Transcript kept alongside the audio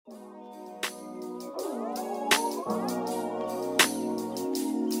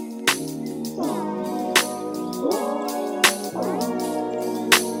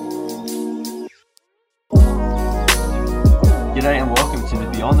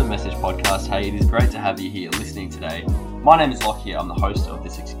Beyond the Message podcast. Hey, it is great to have you here listening today. My name is Lockie. I'm the host of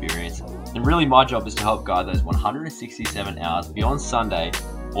this experience. And really my job is to help guide those 167 hours beyond Sunday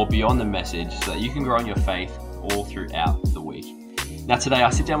or beyond the message so that you can grow in your faith all throughout the week. Now today I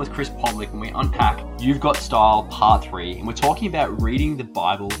sit down with Chris Pomlik and we unpack You've Got Style Part 3, and we're talking about reading the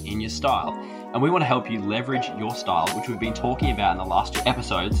Bible in your style. And we want to help you leverage your style, which we've been talking about in the last 2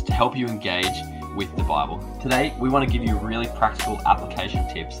 episodes, to help you engage with the Bible. Today, we want to give you really practical application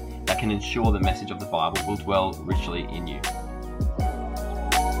tips that can ensure the message of the Bible will dwell richly in you.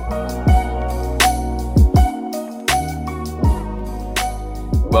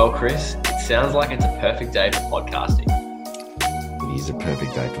 Well, Chris, it sounds like it's a perfect day for podcasting. It is a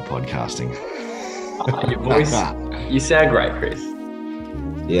perfect day for podcasting. Your voice, you sound great, Chris.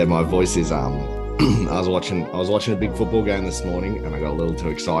 Yeah, my voice is I was watching a big football game this morning and I got a little too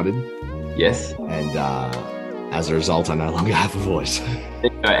excited. Yes. And as a result, I no longer have a voice.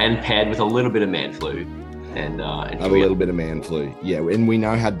 And paired with a little bit of man flu. And a little bit of man flu. Yeah, and we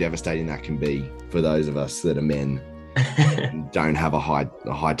know how devastating that can be for those of us that are men and don't have a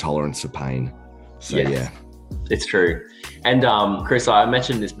high tolerance for pain. So yes. Yeah. It's true. And Chris, I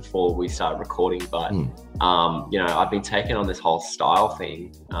mentioned this before we started recording, but I've been taking on this whole style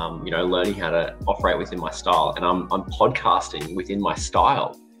thing, learning how to operate within my style, and I'm podcasting within my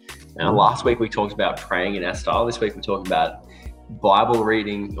style. Now, last week we talked about praying in our style. This week we're talking about Bible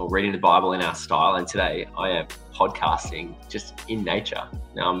reading or reading the Bible in our style. And today I am podcasting just in nature.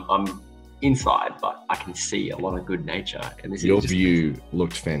 Now I'm inside, but I can see a lot of good nature. And this your view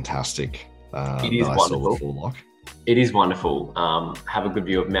looked fantastic. It is wonderful. It is wonderful. Have a good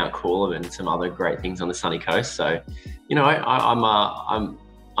view of Mount Coolum and some other great things on the sunny coast. So,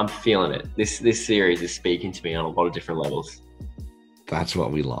 I'm feeling it. This series is speaking to me on a lot of different levels. That's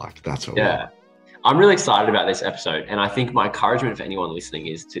what we like. I'm really excited about this episode. And I think my encouragement for anyone listening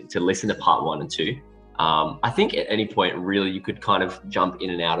is to listen to part 1 and 2. I think at any point, really, you could kind of jump in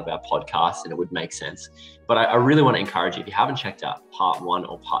and out of our podcast and it would make sense. But I really want to encourage you, if you haven't checked out part 1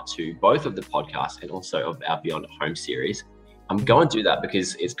 or part 2, both of the podcast and also of our Beyond at Home series, go and do that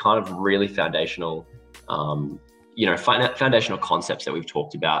because it's kind of really foundational, foundational concepts that we've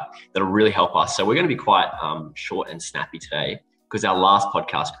talked about that'll really help us. So we're going to be quite short and snappy today, because our last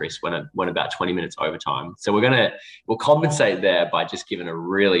podcast, Chris, went about 20 minutes overtime. So we'll compensate there by just giving a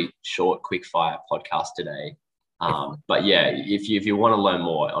really short, quick fire podcast today. But yeah, if you want to learn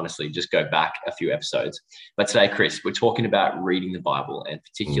more, honestly, just go back a few episodes. But today, Chris, we're talking about reading the Bible, and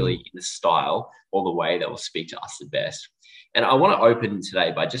particularly in the style or the way that will speak to us the best. And I want to open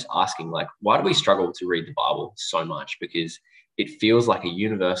today by just asking, why do we struggle to read the Bible so much? Because it feels like a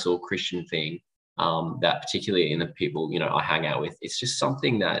universal Christian thing. That particularly in the people, I hang out with, it's just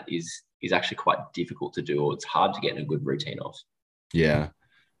something that is actually quite difficult to do, or it's hard to get in a good routine of. Yeah.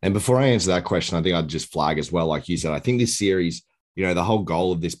 And before I answer that question, I think I'd just flag as well, like you said, I think this series, the whole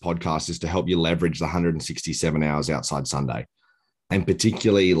goal of this podcast is to help you leverage the 167 hours outside Sunday. And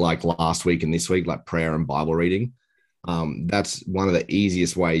particularly like last week and this week, like prayer and Bible reading. That's one of the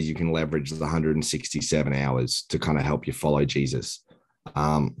easiest ways you can leverage the 167 hours to kind of help you follow Jesus.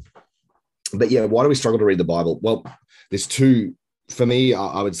 But yeah, why do we struggle to read the Bible? Well, there's two, for me,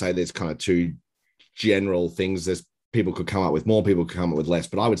 I would say there's kind of 2 general things. There's people could come up with more, people could come up with less,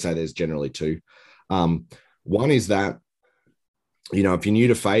 but I would say there's generally 2. One is that, if you're new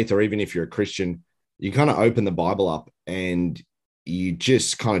to faith, or even if you're a Christian, you kind of open the Bible up and you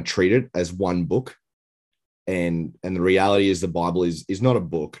just kind of treat it as one book. And the reality is the Bible is not a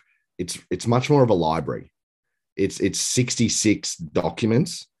book. It's much more of a library. It's 66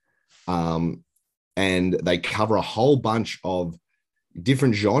 documents. And they cover a whole bunch of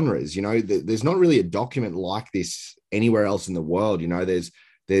different genres. There's not really a document like this anywhere else in the world.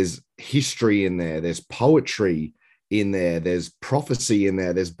 There's history in there, there's poetry in there, there's prophecy in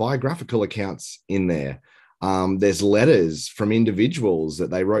there, there's biographical accounts in there, there's letters from individuals that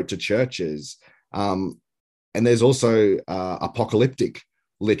they wrote to churches, and there's also apocalyptic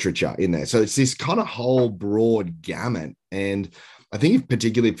literature in there. So it's this kind of whole broad gamut. And I think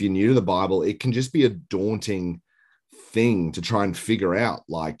particularly if you're new to the Bible, it can just be a daunting thing to try and figure out,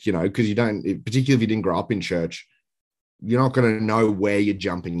 because you don't, particularly if you didn't grow up in church, you're not going to know where you're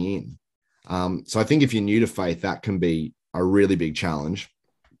jumping in. So I think if you're new to faith, that can be a really big challenge.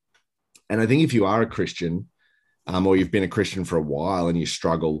 And I think if you are a Christian, or you've been a Christian for a while and you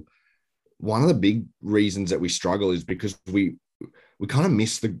struggle, one of the big reasons that we struggle is because we kind of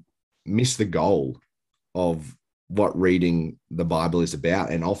miss the goal of what reading the Bible is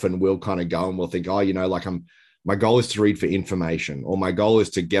about. And often we'll kind of go and we'll think, my goal is to read for information, or my goal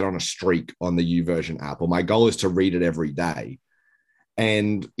is to get on a streak on the YouVersion app, or my goal is to read it every day.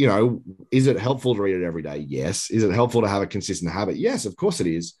 And, is it helpful to read it every day? Yes. Is it helpful to have a consistent habit? Yes, of course it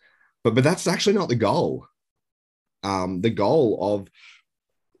is. But that's actually not the goal. The goal of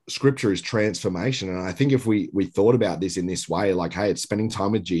scripture is transformation. And I think if we thought about this in this way, like, hey, it's spending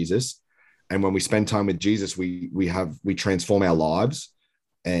time with Jesus. And when we spend time with Jesus, we transform our lives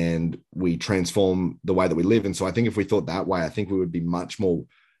and we transform the way that we live. And so I think if we thought that way, I think we would be much more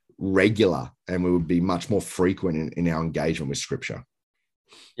regular and we would be much more frequent in our engagement with scripture.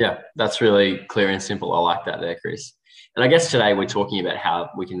 Yeah, that's really clear and simple. I like that there, Chris. And I guess today we're talking about how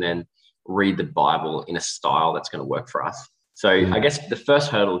we can then read the Bible in a style that's going to work for us. So I guess the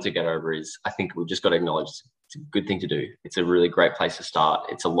first hurdle to get over is, I think we've just got to acknowledge it's a good thing to do. It's a really great place to start.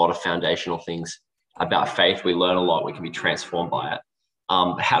 It's a lot of foundational things about faith. We learn a lot. We can be transformed by it.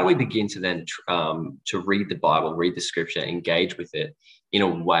 How do we begin to then to read the Bible, read the scripture, engage with it in a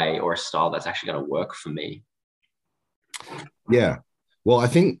way or a style that's actually going to work for me? Yeah. Well, I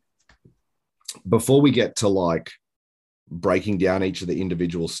think before we get to like breaking down each of the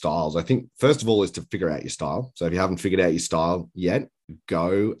individual styles, I think first of all is to figure out your style. So if you haven't figured out your style yet,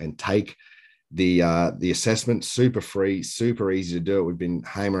 go and take the assessment. Super free, super easy to do it. We've been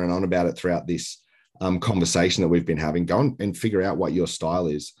hammering on about it throughout this conversation that we've been having. Go and figure out what your style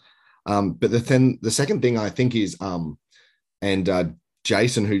is. But the second thing I think is,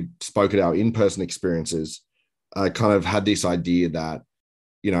 Jason, who spoke at our in-person experiences, kind of had this idea that,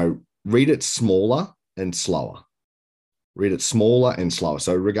 read it smaller and slower. Read it smaller and slower.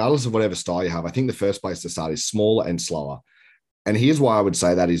 So regardless of whatever style you have, I think the first place to start is smaller and slower. And here's why I would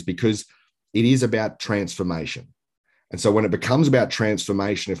say that is because it is about transformation. And so when it becomes about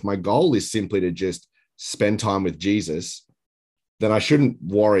transformation, if my goal is simply to just spend time with Jesus, then I shouldn't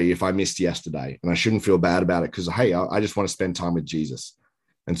worry if I missed yesterday, and I shouldn't feel bad about it because, hey, I just want to spend time with Jesus.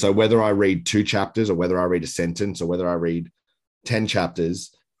 And so whether I read 2 chapters or whether I read a sentence or whether I read 10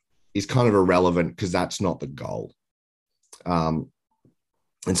 chapters is kind of irrelevant because that's not the goal. And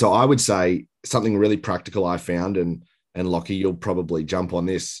so I would say something really practical I found, and Lockie, you'll probably jump on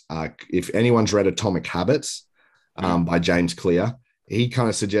this. If anyone's read Atomic Habits by James Clear, he kind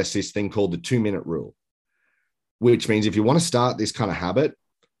of suggests this thing called the 2-minute rule, which means if you want to start this kind of habit,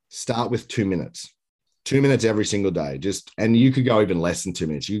 start with 2 minutes. 2 minutes every single day. And you could go even less than 2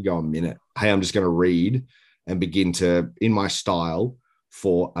 minutes. You could go a minute. Hey, I'm just going to read and begin to, in my style,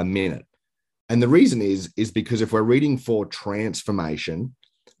 for a minute. And the reason is because if we're reading for transformation,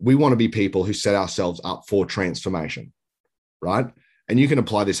 we want to be people who set ourselves up for transformation, right? And you can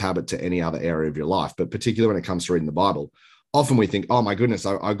apply this habit to any other area of your life, but particularly when it comes to reading the Bible, often we think, oh my goodness,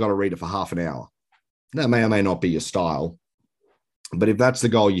 I've got to read it for half an hour. That may or may not be your style. But if that's the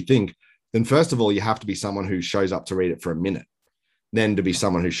goal you think, then first of all, you have to be someone who shows up to read it for a minute, then to be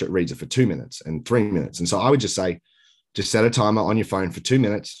someone who reads it for 2 minutes and 3 minutes. And so I would just say, just set a timer on your phone for 2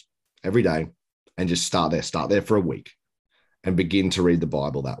 minutes every day and just start there for a week and begin to read the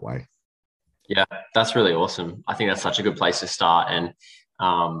Bible that way. Yeah, that's really awesome. I think that's such a good place to start. And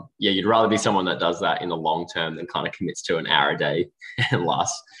you'd rather be someone that does that in the long term than kind of commits to an hour a day and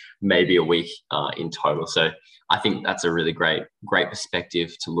lasts maybe a week in total. So I think that's a really great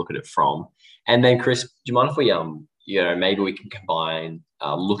perspective to look at it from. And then, Chris, do you mind if we, maybe we can combine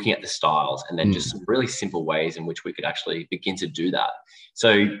looking at the styles and then just some really simple ways in which we could actually begin to do that.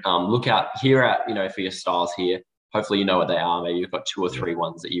 So look out here at, for your styles here. Hopefully you know what they are. Maybe you've got 2 or 3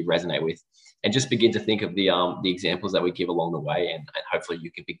 ones that you resonate with, and just begin to think of the examples that we give along the way, and hopefully you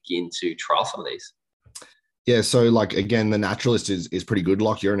can begin to trial some of these. Yeah. So like, again, the naturalist is pretty good.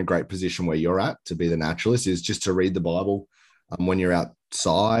 Like, you're in a great position where you're at to be the naturalist, is just to read the Bible when you're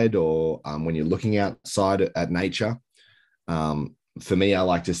outside or when you're looking outside at nature. For me, I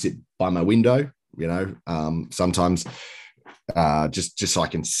like to sit by my window, sometimes just so I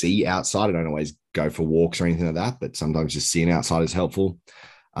can see outside. I don't always go for walks or anything like that, but sometimes just seeing outside is helpful.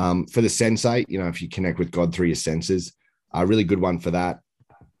 For the sensate, if you connect with God through your senses, a really good one for that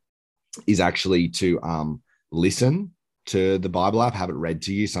is actually to listen to the Bible app, have it read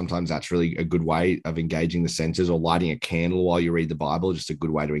to you. Sometimes that's really a good way of engaging the senses, or lighting a candle while you read the Bible, just a good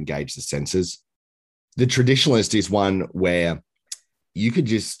way to engage the senses. The traditionalist is one where you could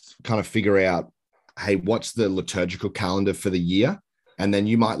just kind of figure out, hey, what's the liturgical calendar for the year? And then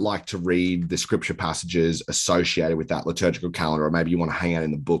you might like to read the scripture passages associated with that liturgical calendar, or maybe you want to hang out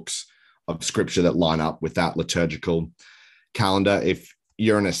in the books of scripture that line up with that liturgical calendar. If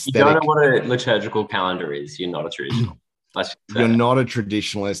you're an aesthetic, you don't know what a liturgical calendar is, you're not a traditional. You're not a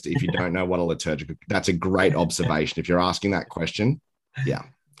traditionalist if you don't know what a liturgical. That's a great observation. If you're asking that question, yeah,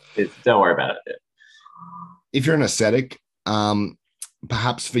 don't worry about it. If you're an ascetic,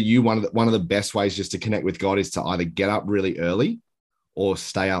 perhaps for you, one of the best ways just to connect with God is to either get up really early or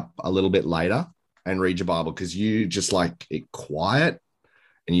stay up a little bit later and read your Bible because you just like it quiet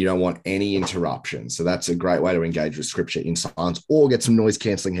and you don't want any interruption. So that's a great way to engage with scripture in silence, or get some noise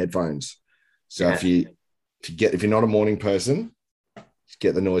canceling headphones. So if you're not a morning person,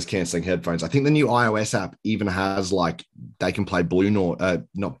 get the noise canceling headphones. I think the new iOS app even has like they can play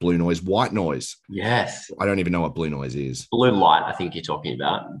white noise. Yes. I don't even know what blue noise is. Blue light, I think you're talking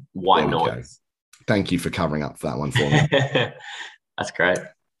about. White noise. Thank you for covering up for that one for me. That's great.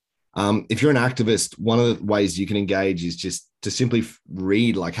 If you're an activist, one of the ways you can engage is just to simply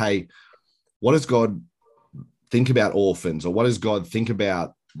read like, hey, what does God think about orphans? Or what does God think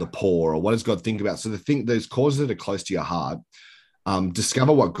about the poor? Or what does God think about? So those causes that are close to your heart,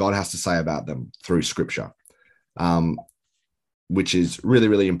 discover what God has to say about them through scripture, which is really,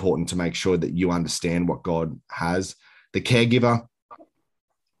 really important to make sure that you understand what God has. The caregiver,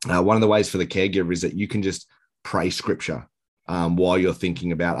 one of the ways for the caregiver is that you can just pray scripture while you're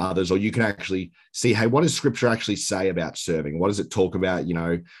thinking about others, or you can actually see, hey, what does scripture actually say about serving? What does it talk about?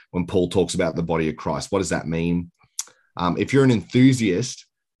 When Paul talks about the body of Christ, what does that mean? If you're an enthusiast,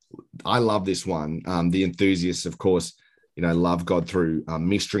 I love this one. The enthusiasts, of course, love God through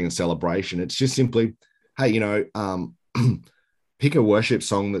mystery and celebration. It's just simply, hey, pick a worship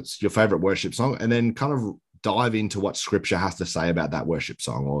song that's your favorite worship song, and then kind of dive into what scripture has to say about that worship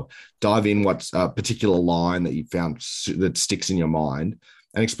song, or dive in what's a particular line that you found that sticks in your mind,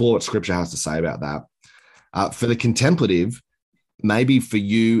 and explore what scripture has to say about that. For the contemplative, maybe for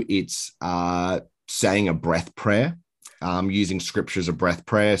you, it's saying a breath prayer, using scripture as a breath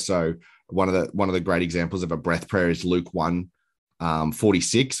prayer. So one of the great examples of a breath prayer is Luke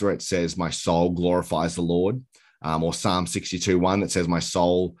 1:46, where it says, "My soul glorifies the Lord," or Psalm 62:1 that says, "My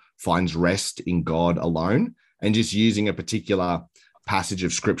soul finds rest in God alone," and just using a particular passage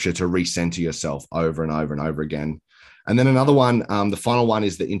of scripture to recenter yourself over and over and over again. And then another one, the final one,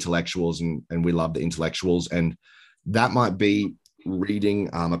 is the intellectuals, and we love the intellectuals, and that might be reading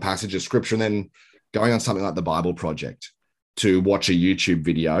a passage of scripture and then going on something like the Bible Project to watch a YouTube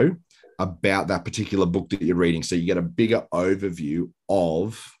video about that particular book that you're reading, so you get a bigger overview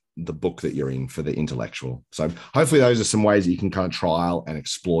of the book that you're in for the intellectual. So hopefully those are some ways that you can kind of trial and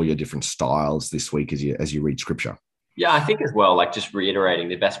explore your different styles this week as you read scripture. Yeah, I think as well, like just reiterating,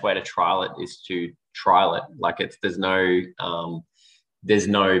 the best way to trial it is to trial it. Like there's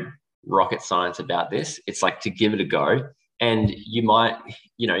no rocket science about this. It's like to give it a go. And you might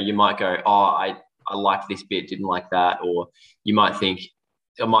go, oh, I liked this bit, didn't like that. Or you might think,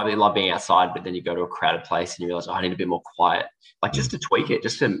 it might be love being outside, but then you go to a crowded place and you realize, oh, I need a bit more quiet. Like just to tweak it,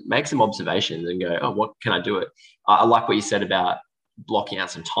 just to make some observations and go, oh, what can I do it? I like what you said about blocking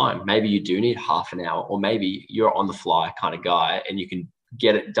out some time. Maybe you do need half an hour, or maybe you're on the fly kind of guy and you can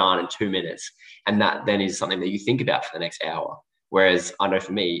get it done in 2 minutes. And that then is something that you think about for the next hour. Whereas I know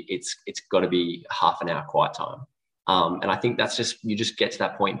for me, it's got to be half an hour quiet time. And I think that's you just get to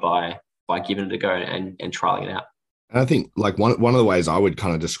that point by giving it a go and trialing it out. And I think like one of the ways I would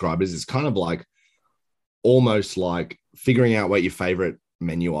kind of describe it is it's kind of like almost like figuring out what your favorite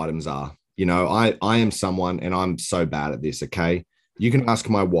menu items are. I am someone, and I'm so bad at this. Okay. You can ask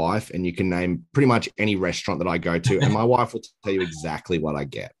my wife and you can name pretty much any restaurant that I go to, and my wife will tell you exactly what I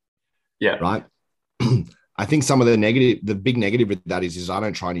get. Yeah. Right. I think some of the big negative with that is I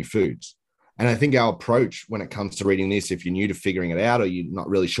don't try new foods. And I think our approach when it comes to reading this, if you're new to figuring it out or you're not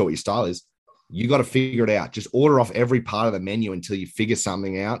really sure what your style is, you got to figure it out. Just order off every part of the menu until you figure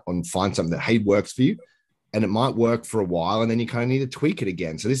something out and find something that, hey, works for you. And it might work for a while, and then you kind of need to tweak it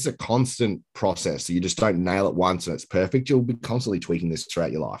again. So this is a constant process. So you just don't nail it once and it's perfect. You'll be constantly tweaking this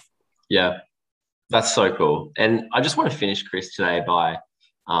throughout your life. Yeah, that's so cool. And I just want to finish, Chris, today by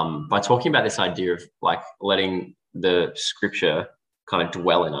talking about this idea of like letting the scripture kind of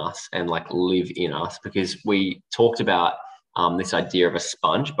dwell in us and like live in us, because we talked about this idea of a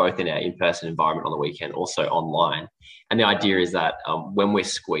sponge, both in our in-person environment on the weekend, also online. And the idea is that when we're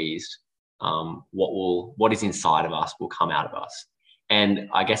squeezed, what is inside of us will come out of us. And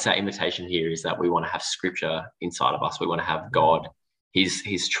I guess our invitation here is that we want to have scripture inside of us. We want to have God,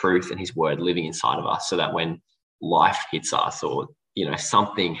 his truth and his word living inside of us, so that when life hits us or,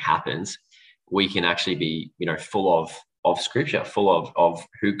 something happens, we can actually be, full of scripture, full of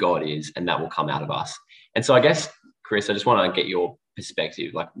who God is, and that will come out of us. And so I guess, Chris, I just want to get your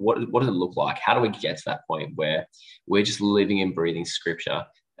perspective. Like, what does it look like? How do we get to that point where we're just living and breathing scripture?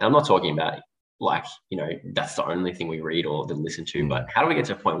 And I'm not talking about like, that's the only thing we read or that listen to, but how do we get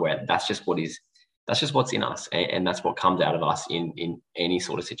to a point where that's just what's in us, and that's what comes out of us in any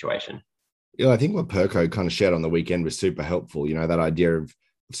sort of situation? Yeah, I think what Perko kind of shared on the weekend was super helpful. That idea of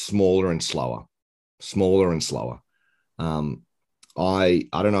smaller and slower. I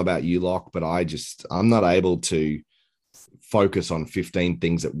don't know about you, Locke, but I'm not able to focus on 15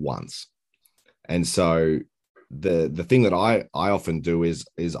 things at once. And so the thing that I often do is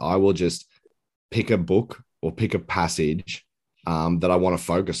I will just pick a book or pick a passage that I want to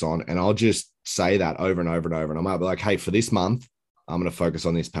focus on, and I'll just say that over and over and over. And I might be like, hey, for this month, I'm going to focus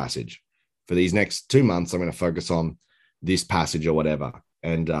on this passage. For these next 2 months, I'm going to focus on this passage or whatever.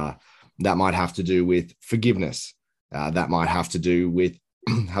 And that might have to do with forgiveness. That might have to do with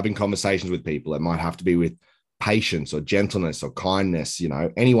having conversations with people. It might have to be with patience or gentleness or kindness, you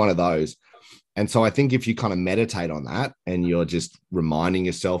know, any one of those. And so I think if you kind of meditate on that and you're just reminding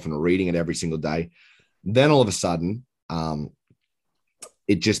yourself and reading it every single day, then all of a sudden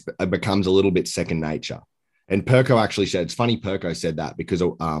it becomes a little bit second nature. And Perko actually said, it's funny Perko said that because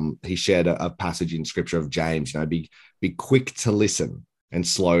he shared a passage in scripture of James, you know, be quick to listen and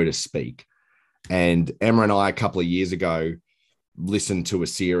slow to speak. And Emma and I, a couple of years ago, listened to a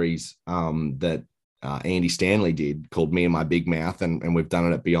series that Andy Stanley did called Me and My Big Mouth. And we've done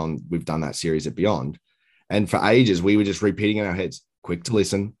it at Beyond. We've done that series at Beyond. And for ages, we were just repeating in our heads, quick to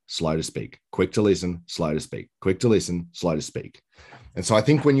listen, slow to speak, quick to listen, slow to speak, quick to listen, slow to speak. And so I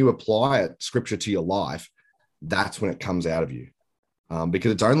think when you apply scripture to your life, that's when it comes out of you.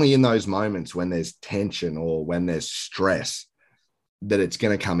 Because it's only in those moments when there's tension or when there's stress that it's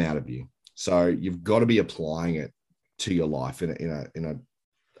going to come out of you. So you've got to be applying it to your life in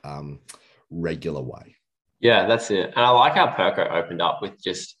a regular way. Yeah, that's it. And I like how Perko opened up with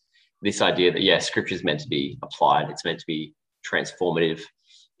just this idea that, yeah, scripture is meant to be applied. It's meant to be transformative.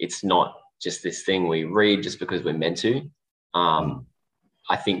 It's not just this thing we read just because we're meant to.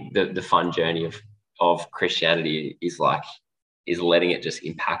 I think the fun journey of Christianity is letting it just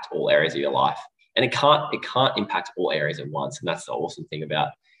impact all areas of your life. And it can't impact all areas at once. And that's the awesome thing about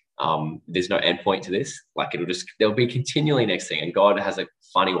there's no end point to this. Like there'll be continually next thing. And God has a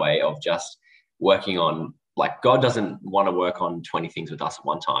funny way of just working on, like, God doesn't want to work on 20 things with us at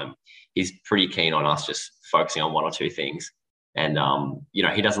one time. He's pretty keen on us just focusing on one or two things. And, you know,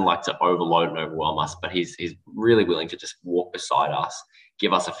 he doesn't like to overload and overwhelm us, but he's really willing to just walk beside us,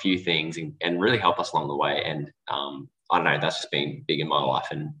 give us a few things and really help us along the way. And I don't know, that's just been big in my life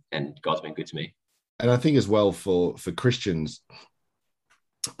and God's been good to me. And I think as well for Christians,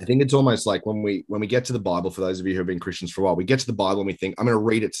 I think it's almost like when we get to the Bible, for those of you who have been Christians for a while, we get to the Bible and we think, I'm going to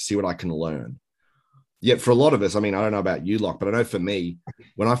read it to see what I can learn. Yet for a lot of us, I mean, I don't know about you, Locke, but I know for me,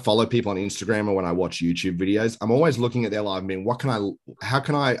 when I follow people on Instagram or when I watch YouTube videos, I'm always looking at their life and being, how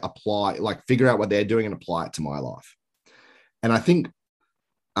can I apply, like figure out what they're doing and apply it to my life? And I think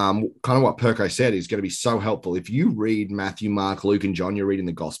kind of what Perko said is going to be so helpful. If you read Matthew, Mark, Luke, and John, you're reading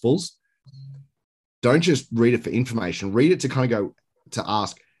the Gospels, don't just read it for information, read it to kind of go to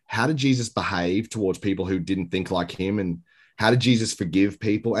ask, how did Jesus behave towards people who didn't think like him? And how did Jesus forgive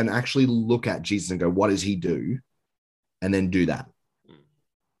people? And actually look at Jesus and go, what does he do? And then do that.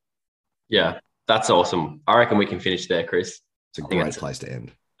 Yeah, that's awesome. I reckon we can finish there, Chris. It's a great place to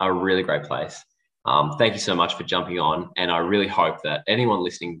end. A really great place. Thank you so much for jumping on. And I really hope that anyone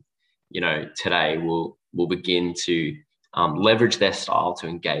listening, you know, today will begin to leverage their style to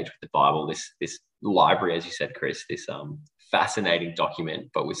engage with the Bible, this library, as you said, Chris, this fascinating document,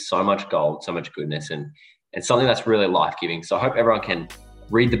 but with so much gold, so much goodness, and something that's really life-giving. So I hope everyone can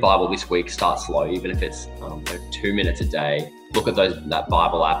read the Bible this week, start slow, even if it's 2 minutes a day. Look at that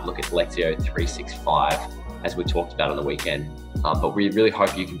Bible app, look at Lectio 365, as we talked about on the weekend. But we really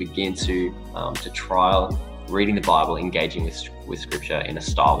hope you can begin to trial reading the Bible, engaging with Scripture in a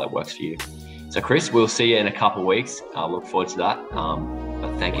style that works for you. So Chris, we'll see you in a couple of weeks. I look forward to that.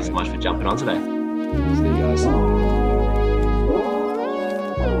 But thank you so much for jumping on today. See you guys.